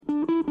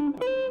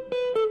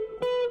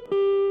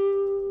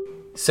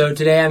So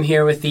today I'm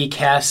here with the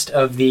cast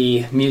of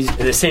the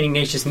St.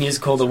 Ignatius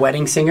musical, The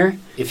Wedding Singer.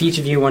 If each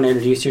of you want to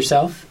introduce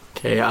yourself.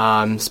 Okay,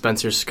 I'm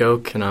Spencer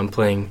Skoke, and I'm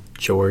playing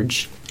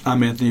George.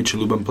 I'm Anthony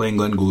Chaluba, I'm playing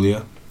Glenn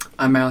Gulia.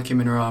 I'm Maliki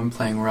Monroe, I'm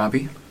playing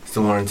Robbie.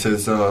 Still Lauren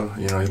Tisdale,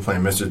 you're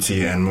playing Mr.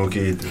 T and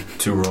Mookie, the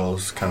two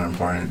roles, kind of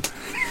important.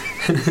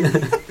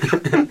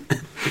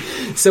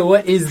 So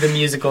what is the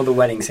musical The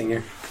Wedding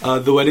Singer?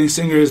 The Wedding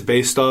Singer is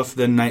based off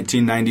the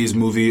 1990s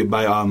movie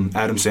by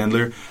Adam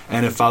Sandler,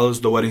 and it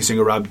follows the wedding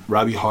singer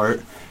Robbie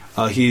Hart.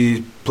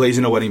 He plays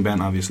in a wedding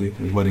band, obviously,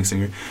 he's a wedding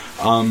singer.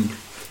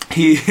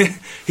 He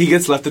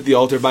gets left at the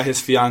altar by his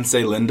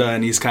fiancée Linda,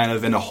 and he's kind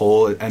of in a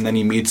hole, and then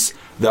he meets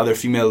the other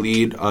female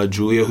lead,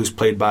 Julia, who's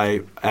played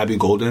by Abby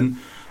Golden.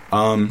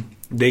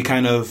 They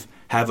kind of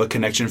have a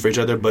connection for each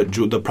other, but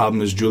the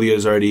problem is Julia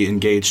is already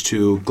engaged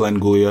to Glenn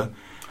Gulia.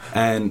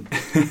 And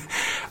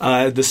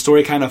the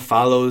story kind of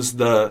follows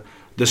the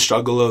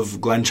struggle of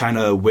Glenn trying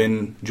to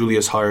win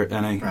Julia's heart,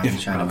 and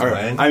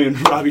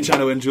Robbie trying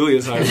to win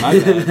Julia's heart. My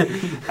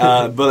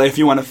bad. But if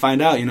you want to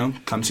find out,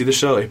 come see the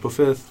show April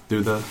 5th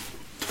through the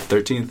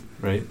 13th,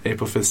 right?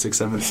 April 5th,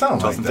 6th, 7th,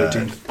 12th, and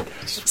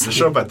 13th. The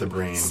show about the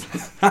brain.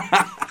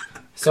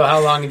 So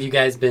how long have you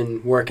guys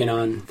been working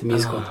on the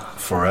musical?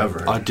 Forever.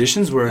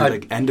 Auditions were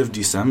end of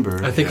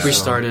December. I think we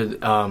started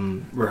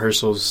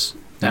rehearsals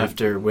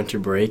after winter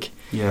break.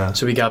 Yeah.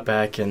 So we got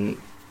back, and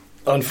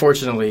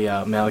unfortunately,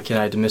 Maliki and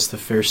I had to miss the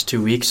first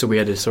 2 weeks, so we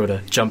had to sort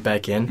of jump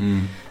back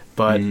in.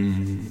 But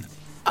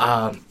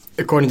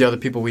according to other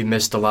people, we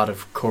missed a lot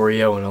of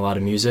choreo and a lot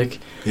of music.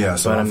 Yeah,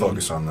 so don't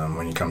focus on them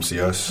when you come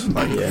see us.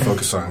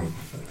 Focus on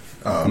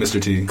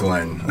Mr. T.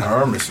 Glenn,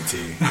 or Mr. T.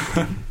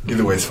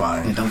 Either way is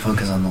fine. Yeah, don't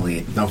focus on the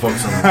lead. Don't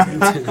focus on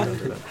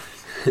the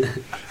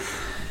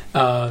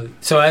lead.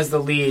 So as the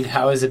lead,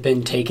 how has it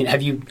been taken?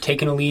 Have you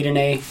taken a lead in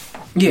a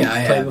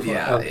play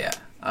before? Yeah.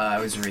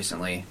 I was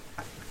recently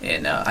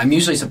in... I'm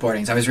usually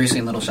supporting, so I was recently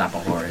in Little Shop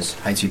of Horrors,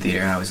 High 2 Theater,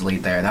 and I was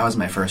lead there. That was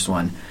my first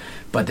one,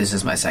 but this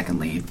is my second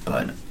lead.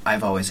 But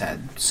I've always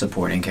had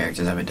supporting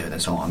characters. I've been doing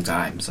this a long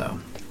time, so...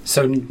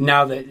 So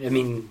now that,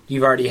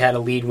 you've already had a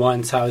lead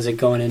once, how is it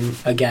going in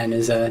again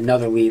as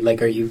another lead?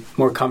 Like, are you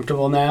more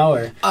comfortable now,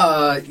 or?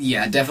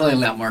 Yeah, definitely a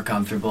lot more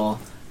comfortable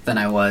than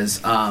I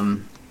was. I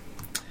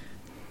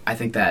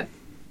think that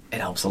it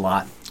helps a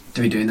lot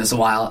to be doing this a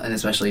while, and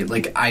especially,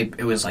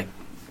 it was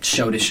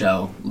show to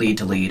show, lead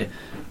to lead,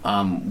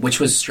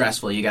 which was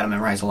stressful. You got to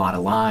memorize a lot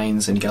of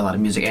lines and get a lot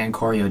of music and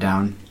choreo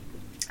down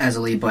as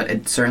a lead, but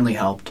it certainly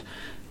helped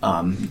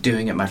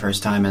doing it my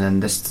first time, and then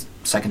this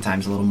second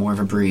time's a little more of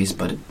a breeze,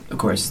 but of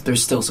course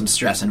there's still some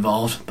stress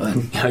involved. But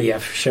oh yeah,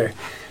 for sure.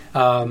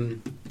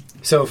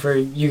 So for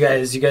you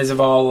guys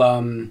have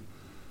all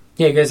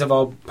you guys have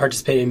all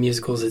participated in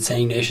musicals at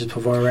St. Ignatius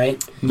before,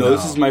 right? No,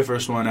 this is my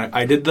first one.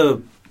 I did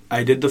the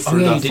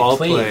fall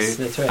play.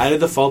 That's right. I did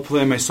the fall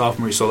play my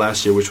sophomore year, so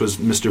last year, which was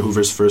Mr.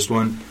 Hoover's first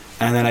one,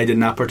 and then I did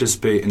not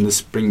participate in the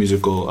spring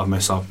musical of my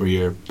sophomore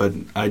year. But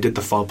I did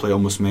the fall play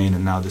almost main,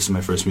 and now this is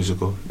my first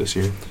musical this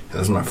year. Yeah,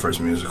 this is my first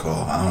musical.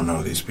 I don't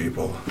know these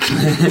people.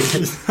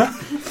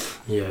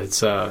 Yeah,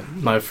 it's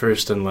my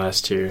first and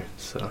last year.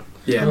 So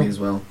yeah, me as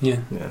well.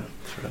 Yeah,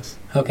 for us.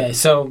 Okay,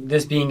 so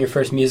this being your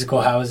first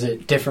musical, how is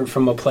it different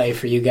from a play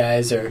for you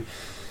guys, or?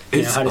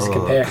 How does it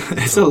compare?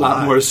 It's a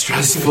lot more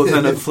stressful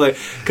than a play.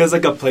 Because, a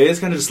play is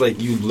kind of just,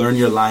 you learn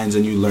your lines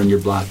and you learn your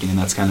blocking, and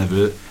that's kind of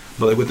it.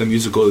 But, with a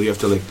musical, you have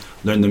to,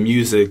 learn the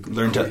music,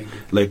 learn to,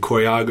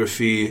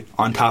 choreography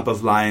on top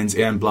of lines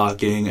and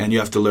blocking, and you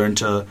have to learn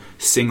to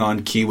sing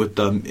on key with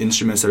the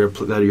instruments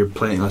that you're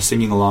playing,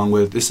 singing along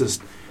with.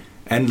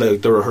 And,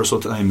 the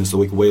rehearsal time is,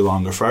 way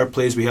longer. For our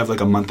plays, we have,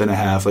 a month and a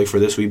half. For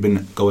this, we've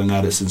been going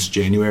at it since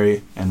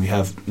January, and we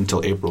have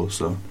until April,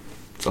 so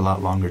it's a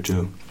lot longer,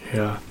 too.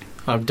 Yeah.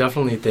 I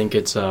definitely think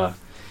it's a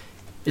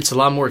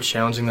lot more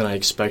challenging than I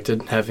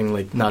expected,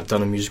 having not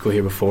done a musical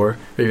here before,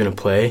 or even a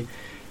play.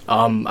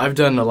 I've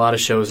done a lot of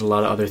shows at a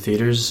lot of other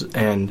theaters,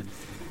 and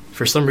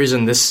for some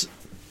reason this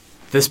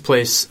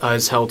place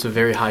is held to a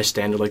very high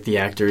standard, the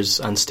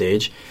actors on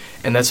stage,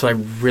 and that's what I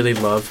really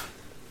love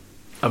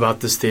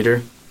about this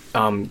theater,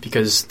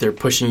 because they're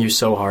pushing you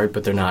so hard,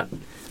 but they're not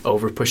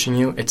over pushing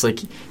you. It's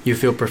you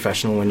feel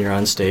professional when you're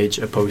on stage,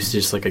 opposed to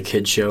just a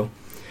kid show.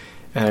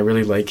 And I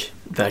really like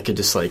that I could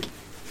just,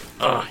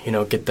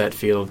 get that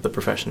feel of the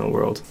professional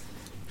world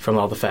from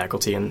all the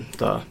faculty and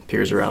the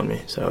peers around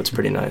me. So it's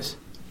pretty nice.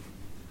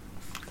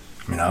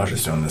 I was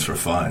just doing this for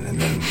fun, and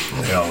then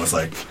they all was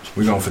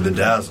we're going for the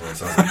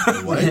Dazzles. I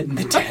was what?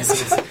 The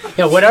Dazzles.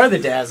 Yeah, what are the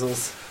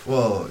Dazzles?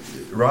 Well,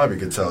 Robbie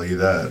could tell you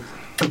that.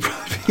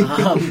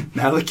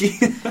 Maliki?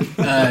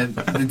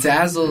 The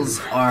Dazzles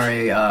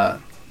are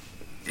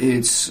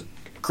it's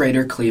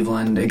Greater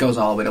Cleveland. It goes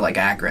all the way to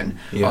Akron.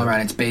 Yeah. All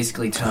around. It's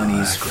basically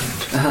Tony's.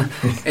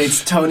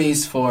 It's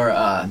Tony's for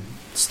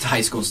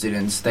high school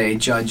students. They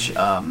judge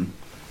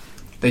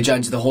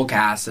the whole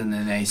cast, and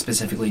then they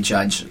specifically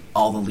judge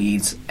all the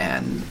leads.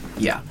 And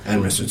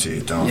and Mr. T.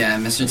 Don't. Yeah,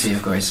 Mr. T.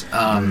 Of course.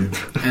 And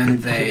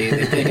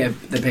they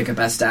pick a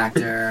best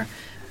actor,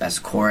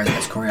 best chorus,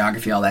 best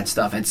choreography, all that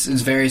stuff. It's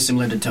very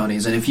similar to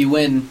Tony's. And if you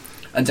win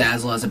a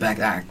Dazzle as a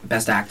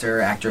best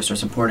actor, actress, or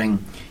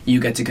supporting, you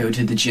get to go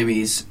to the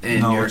Jimmys.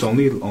 It's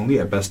only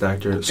at best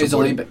actor.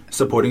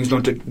 Supportings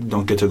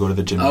don't get to go to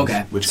the Jimmys.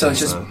 Okay, so it's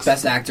just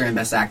best actor and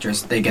best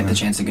actress. They get the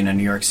chance to go to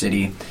New York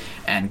City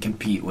and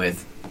compete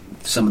with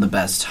some of the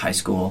best high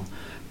school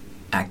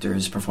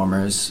actors,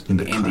 performers in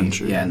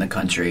the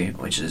country,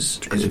 which is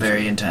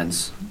very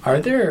intense. Are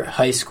there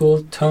high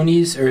school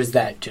Tonys, or is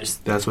that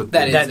just... That's what...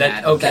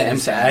 Okay, I'm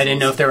sorry. I didn't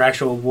know if there were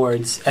actual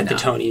awards at the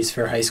Tonys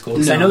for high school.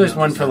 Because I know there's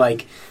one for,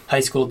 like,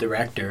 high school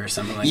director or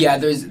something like that. Yeah,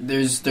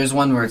 there's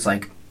one where it's,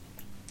 like,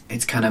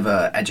 it's kind of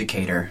a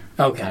educator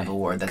kind of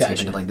award that's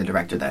given to, like, the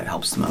director that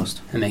helps the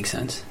most. That makes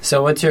sense.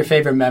 So what's your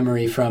favorite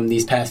memory from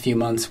these past few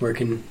months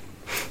working...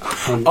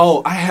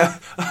 I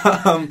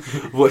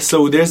have...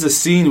 so there's a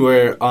scene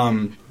where...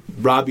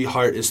 Robbie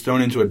Hart is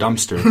thrown into a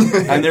dumpster,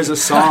 and there's a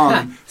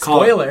song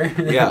called... Spoiler!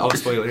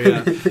 Spoiler,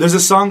 yeah. There's a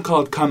song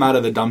called Come Out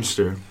of the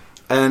Dumpster,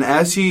 and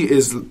as he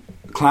is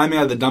climbing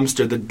out of the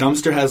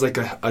dumpster has like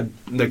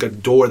a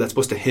door that's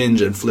supposed to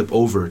hinge and flip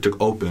over to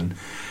open,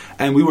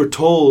 and we were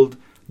told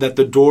that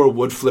the door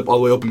would flip all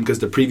the way open because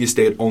the previous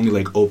day it only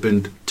like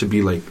opened to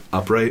be like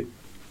upright.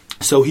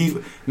 So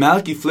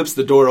Malachi flips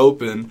the door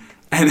open,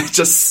 and it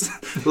just,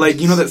 like,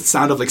 you know that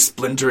sound of, like,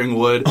 splintering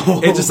wood? Oh.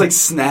 It just, like,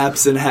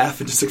 snaps in half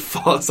and just, like,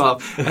 falls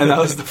off. And that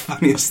was the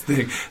funniest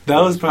thing.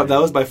 That was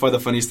by far the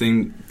funniest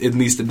thing, at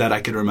least that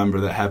I could remember,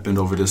 that happened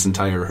over this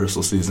entire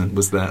rehearsal season,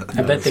 was that.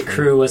 I bet the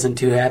crew wasn't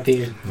too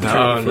happy.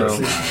 No.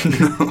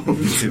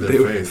 You see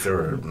their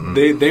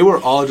face. They were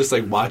all just,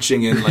 like,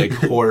 watching in, like,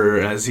 horror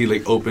as he,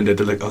 like, opened it.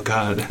 They're like, oh,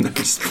 God. And it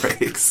just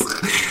breaks.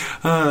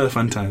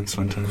 Fun times.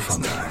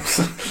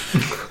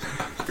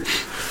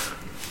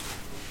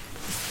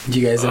 Do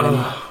you guys have any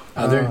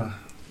other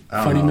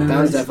funny memories?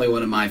 That was definitely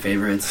one of my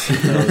favorites.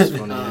 That was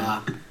funny.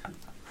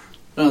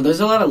 No,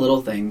 there's a lot of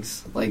little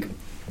things. Like,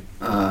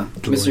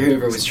 Mr.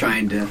 Hoover was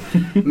trying to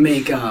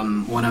make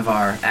one of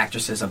our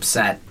actresses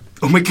upset.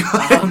 Oh my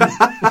God!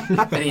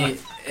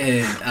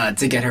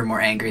 To get her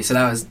more angry. So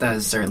that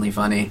was certainly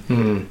funny.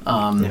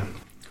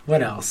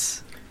 What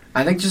else?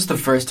 I think just the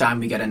first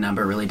time we get a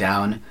number really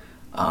down.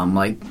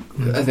 I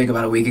think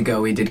about a week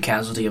ago we did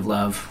Casualty of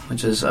Love,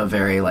 which is a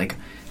very, like,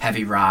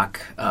 heavy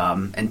rock,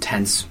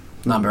 intense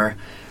number,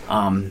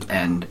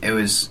 and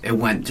it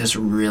went just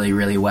really,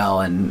 really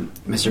well, and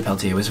Mr.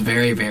 Peltier was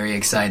very, very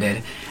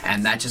excited,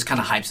 and that just kind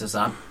of hypes us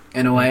up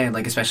in a way,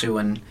 like, especially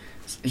when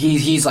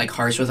he's like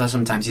harsh with us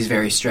sometimes. He's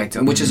very strict,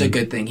 which is a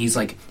good thing. He's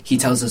like, he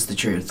tells us the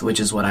truth, which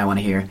is what I want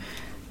to hear,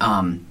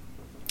 and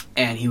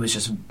he was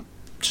just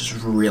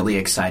really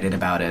excited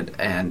about it,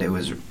 and it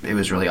was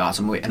really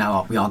awesome. We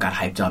all got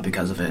hyped up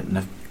because of it, and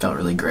it felt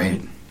really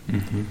great.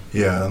 Mm-hmm.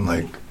 Yeah, and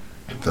like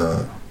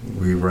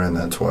we ran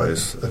that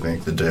twice. I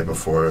think the day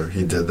before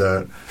he did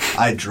that,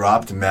 I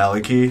dropped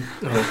Malachi.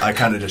 I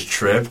kind of just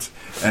tripped,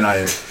 and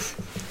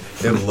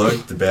it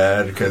looked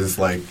bad because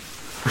like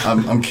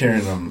I'm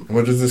carrying him.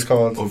 What is this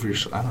called? Over your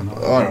I don't know.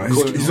 Oh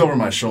no, he's over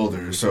my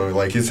shoulder, so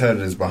like his head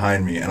is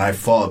behind me, and I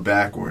fall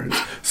backwards.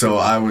 So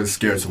I was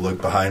scared to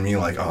look behind me,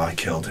 like, oh, I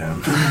killed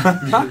him,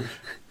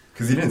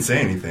 because he didn't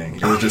say anything.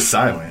 He was just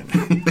silent.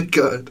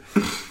 Good.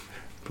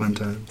 Fun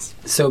times.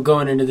 So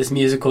going into this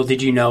musical,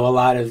 did you know a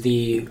lot of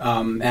the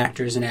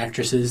actors and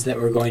actresses that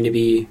were going to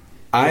be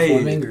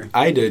performing?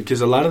 I did,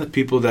 because a lot of the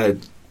people that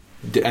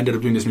ended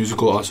up doing this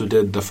musical also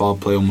did the fall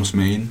play Almost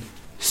Maine.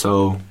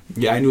 So,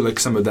 yeah, I knew, like,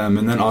 some of them.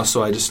 And then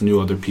also I just knew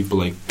other people,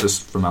 like,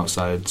 just from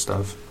outside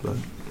stuff. But.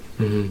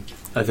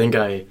 Mm-hmm. I think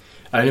I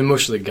knew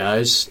most of the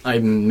guys. I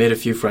made a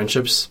few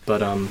friendships,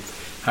 but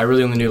I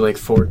really only knew, like,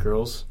 4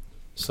 girls.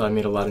 So I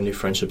made a lot of new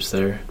friendships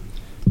there.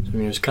 So, I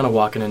mean, it was kind of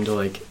walking into,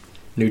 like,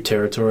 new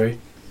territory.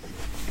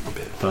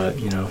 But,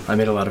 you know, I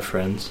made a lot of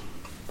friends.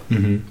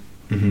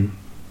 Mm-hmm. Mm-hmm.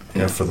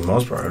 Yeah, for the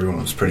most part,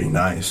 everyone was pretty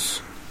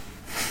nice.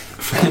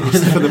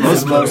 For the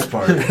most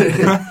part.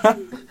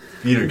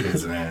 Theater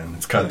kids, man.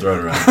 It's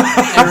cutthroat around.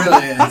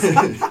 It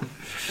really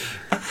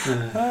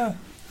is.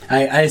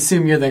 I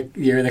assume you're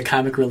the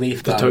comic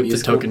relief. The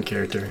token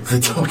character. The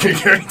token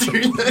character.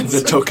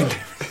 The token.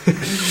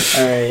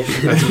 All right.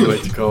 That's what we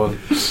like to call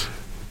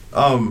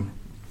him.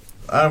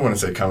 I don't want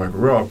to say comic.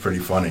 We're all pretty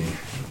funny.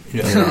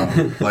 Yeah. You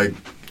know, like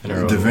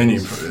Davini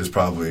is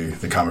probably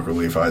the comic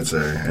relief, I'd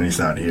say, and he's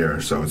not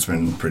here, so it's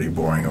been pretty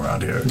boring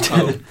around here.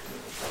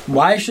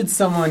 Why should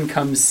someone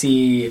come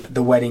see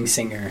The Wedding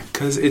Singer?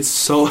 Because it's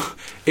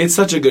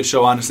such a good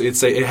show. Honestly,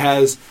 it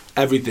has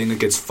everything.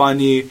 Like, it's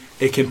funny.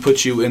 It can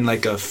put you in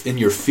in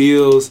your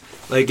feels.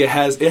 Like, it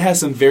has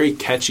some very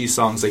catchy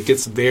songs. Like,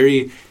 it's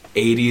very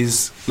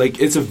 80s.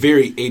 Like, it's a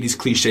very 80s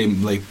cliche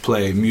like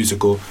play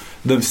musical.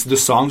 The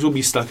songs will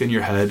be stuck in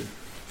your head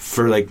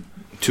for like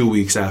 2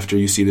 weeks after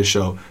you see the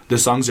show. The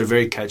songs are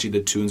very catchy.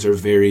 The tunes are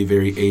very,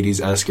 very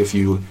 80s-esque if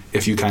you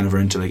kind of are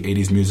into like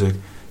 80s music.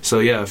 So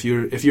yeah, if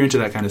you're into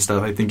that kind of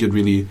stuff, I think you'd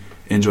really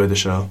enjoy the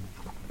show.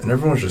 And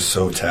everyone's just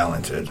so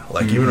talented.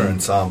 Like, even our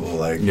ensemble,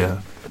 like...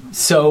 Yeah.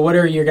 So what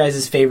are your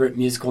guys' favorite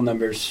musical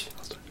numbers?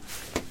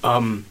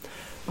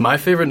 My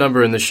favorite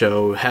number in the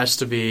show has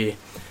to be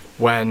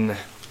when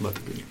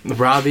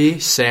Robbie,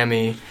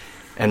 Sammy,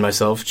 and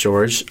myself,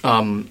 George,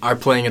 are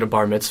playing at a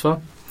bar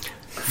mitzvah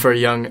for a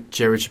young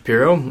Jared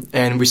Shapiro,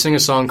 and we sing a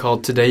song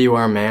called "Today You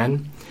Are a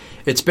Man."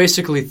 It's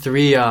basically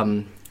three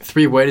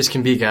white as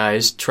can be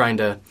guys trying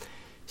to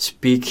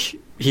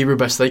speak Hebrew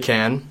best they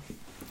can.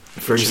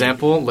 For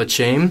example,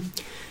 L'chaim.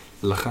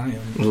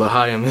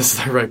 L'chaim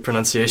is the right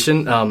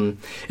pronunciation.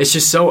 It's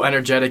just so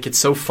energetic. It's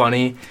so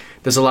funny.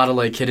 There's a lot of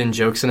like hidden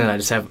jokes in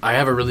it. I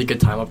have a really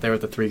good time up there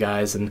with the three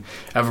guys, and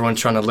everyone's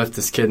trying to lift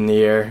this kid in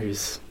the air.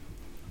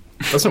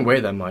 Doesn't weigh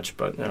that much,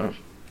 but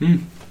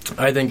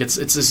I think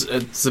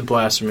it's a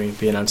blast for me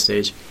being on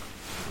stage.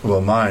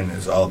 Well, mine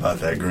is all about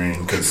that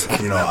green because,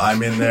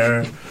 I'm in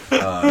there,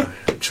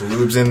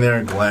 Chalub's in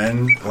there,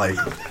 Glenn, like,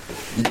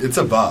 it's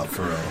a bop,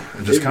 for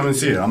real. Just come and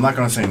see it. I'm not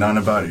going to say nothing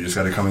about it. You just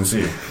got to come and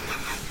see it.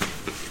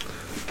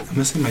 I'm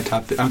missing my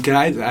top 3.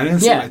 I didn't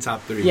say my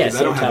top 3 because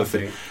I don't have a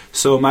favorite.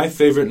 So my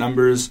favorite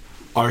numbers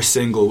are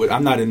single.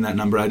 I'm not in that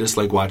number. I just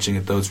like watching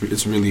it, though.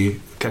 It's a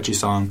really catchy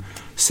song.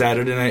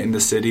 Saturday Night in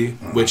the City,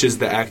 which is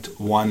the Act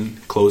 1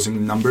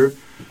 closing number.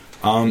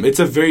 It's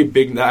a very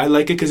big... I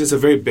like it because it's a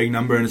very big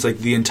number and it's like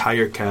the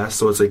entire cast,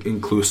 so it's like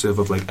inclusive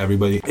of like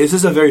everybody. This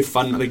is a very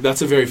fun... Like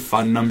that's a very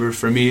fun number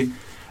for me.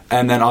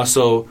 And then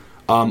also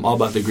All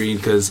About the Green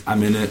because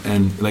I'm in it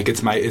and like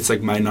it's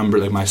like my number,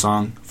 like my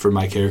song for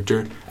my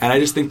character. And I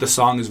just think the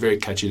song is very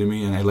catchy to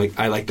me and I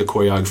like the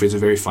choreography. It's a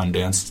very fun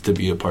dance to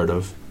be a part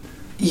of.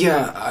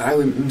 Yeah, I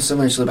would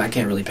similar to Lib, I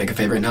can't really pick a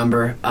favorite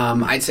number.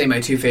 I'd say my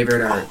 2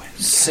 favorite are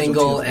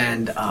Single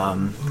and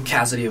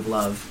Casualty of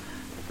Love.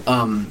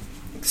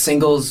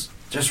 Single's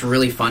just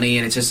really funny,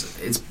 and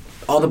it's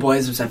all the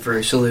boys except for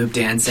Shaloub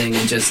dancing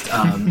and just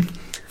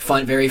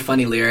fun, very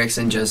funny lyrics,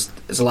 and just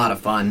it's a lot of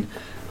fun.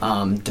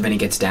 Devini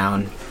gets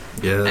down,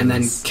 and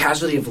then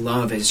Casualty of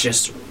Love is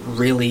just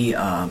really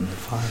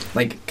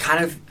like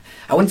kind of,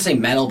 I wouldn't say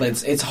metal,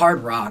 but it's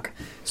hard rock.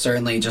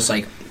 Certainly, just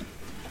like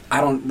I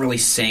don't really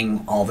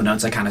sing all the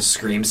notes. I kind of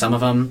scream some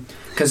of them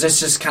because it's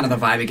just kind of the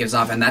vibe it gives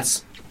off, and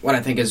that's what I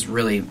think is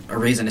really a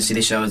reason to see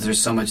the show is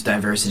there's so much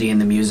diversity in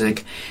the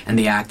music and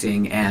the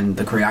acting and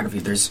the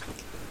choreography. There's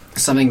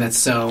something that's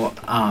so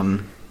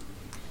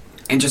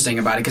interesting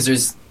about it because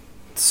there's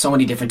so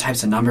many different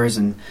types of numbers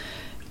and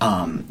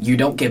you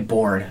don't get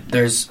bored.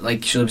 There's,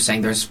 like Shaloub was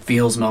saying, there's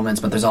feels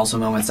moments, but there's also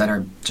moments that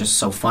are just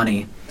so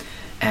funny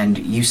and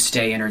you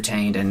stay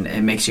entertained and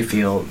it makes you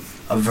feel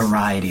a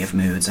variety of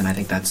moods, and I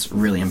think that's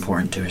really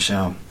important to a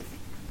show.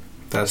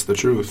 That's the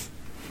truth.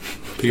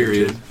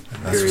 Period.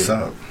 That's what's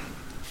up.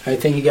 All right,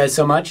 thank you guys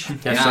so much.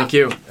 Yes, thank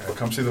you.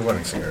 Come see The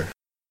Wedding Singer.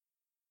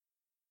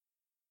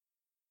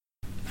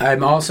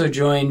 I'm also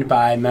joined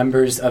by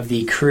members of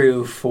the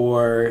crew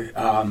for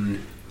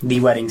The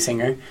Wedding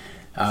Singer.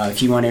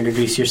 If you want to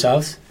introduce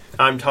yourselves.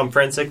 I'm Tom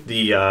Francic,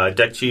 the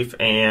deck chief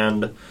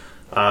and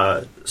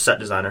set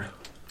designer.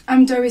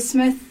 I'm Darby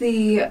Smith,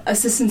 the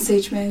assistant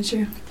stage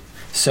manager.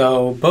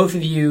 So both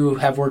of you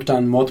have worked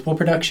on multiple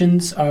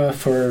productions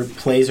for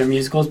plays or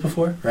musicals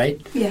before,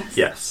 right? Yes.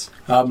 Yes.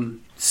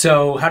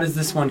 So how does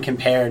this one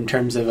compare in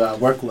terms of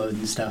workload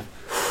and stuff?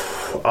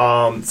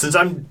 Since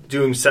I'm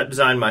doing set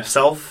design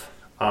myself,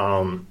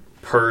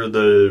 per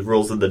the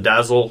rules of the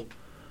Dazzle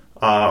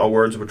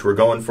awards, which we're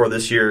going for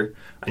this year,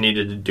 I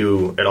needed to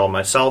do it all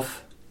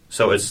myself.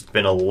 So it's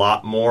been a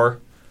lot more.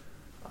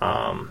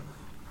 And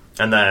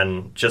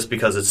then just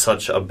because it's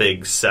such a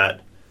big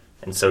set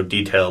and so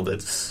detailed,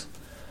 it's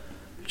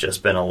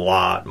just been a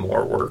lot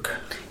more work.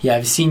 Yeah,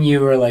 I've seen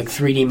you were like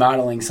 3D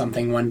modeling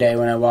something one day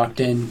when I walked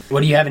in. What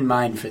do you have in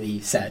mind for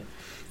the set?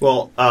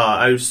 Well,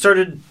 I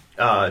started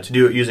to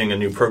do it using a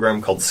new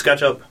program called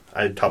SketchUp.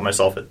 I taught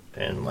myself it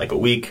in like a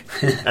week,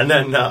 and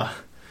then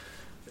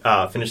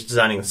finished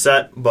designing the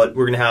set. But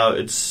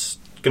it's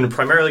going to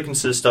primarily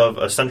consist of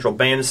a central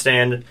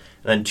bandstand, and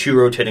then 2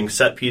 rotating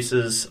set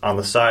pieces on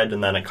the side,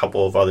 and then a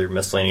couple of other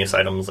miscellaneous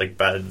items like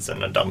beds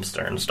and a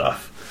dumpster and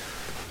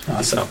stuff.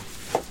 Awesome.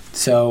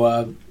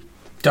 So,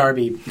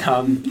 Darby,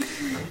 how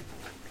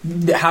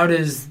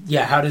does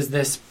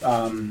this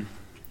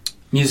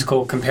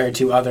musical compare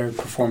to other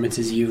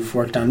performances you've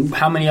worked on?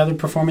 How many other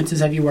performances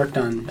have you worked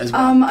on as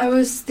well? I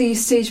was the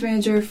stage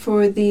manager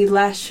for the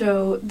last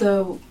show,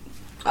 the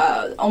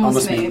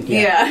Almost Made.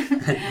 Yeah.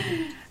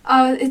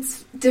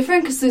 It's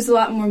different because there's a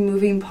lot more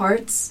moving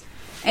parts,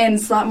 and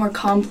it's a lot more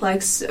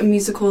complex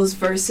musicals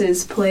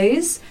versus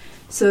plays.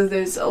 So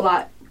there's a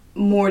lot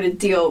more to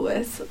deal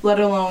with, let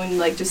alone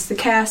like just the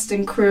cast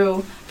and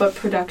crew, but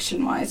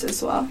production-wise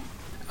as well.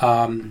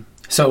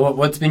 So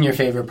what's been your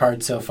favorite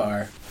part so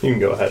far? You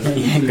can go ahead.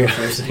 You can go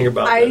first.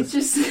 I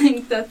just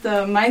think that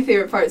my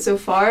favorite part so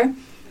far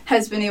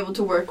has been able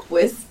to work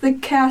with the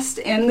cast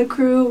and the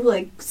crew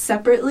like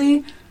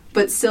separately,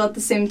 but still at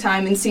the same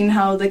time, and seeing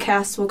how the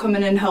cast will come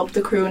in and help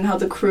the crew and how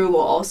the crew will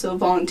also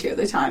volunteer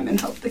their time and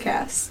help the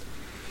cast.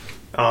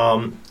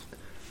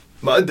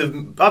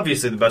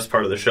 Obviously the best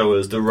part of the show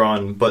is the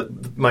run,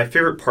 but my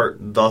favorite part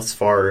thus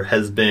far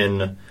has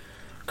been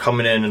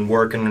coming in and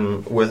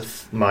working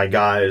with my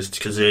guys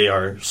because they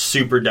are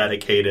super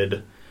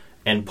dedicated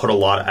and put a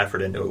lot of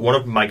effort into it. One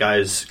of my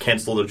guys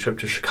canceled a trip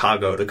to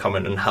Chicago to come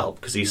in and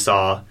help because he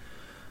saw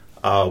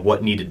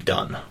what needed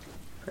done,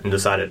 and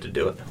decided to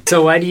do it.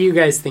 So why do you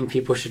guys think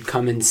people should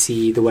come and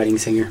see The Wedding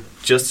Singer?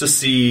 Just to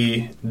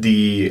see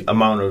the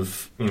amount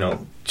of,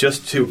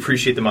 just to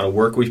appreciate the amount of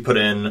work we've put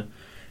in,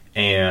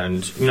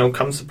 and,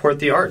 come support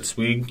the arts.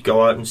 We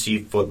go out and see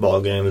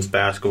football games,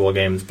 basketball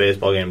games,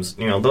 baseball games.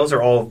 Those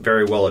are all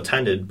very well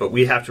attended, but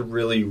we have to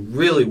really,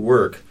 really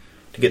work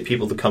to get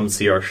people to come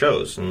see our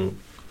shows. And,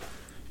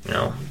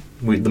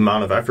 the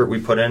amount of effort we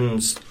put in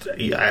is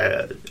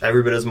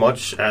every bit as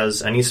much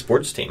as any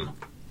sports team.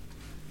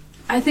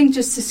 I think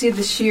just to see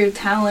the sheer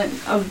talent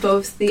of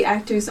both the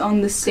actors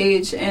on the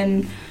stage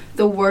and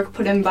the work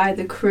put in by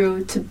the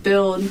crew to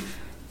build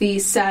the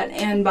set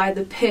and by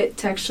the pit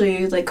to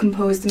actually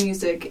compose the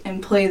music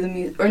and play the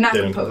music, or not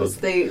compose,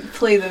 they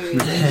play the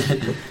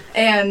music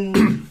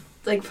and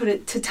put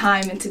it to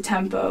time and to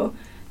tempo,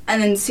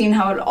 and then seeing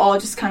how it all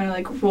just kind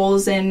of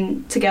rolls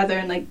in together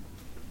and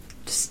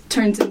just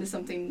turns into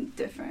something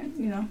different.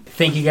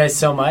 Thank you guys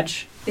so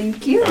much.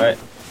 Thank you. All right.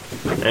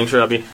 Thanks, Robbie.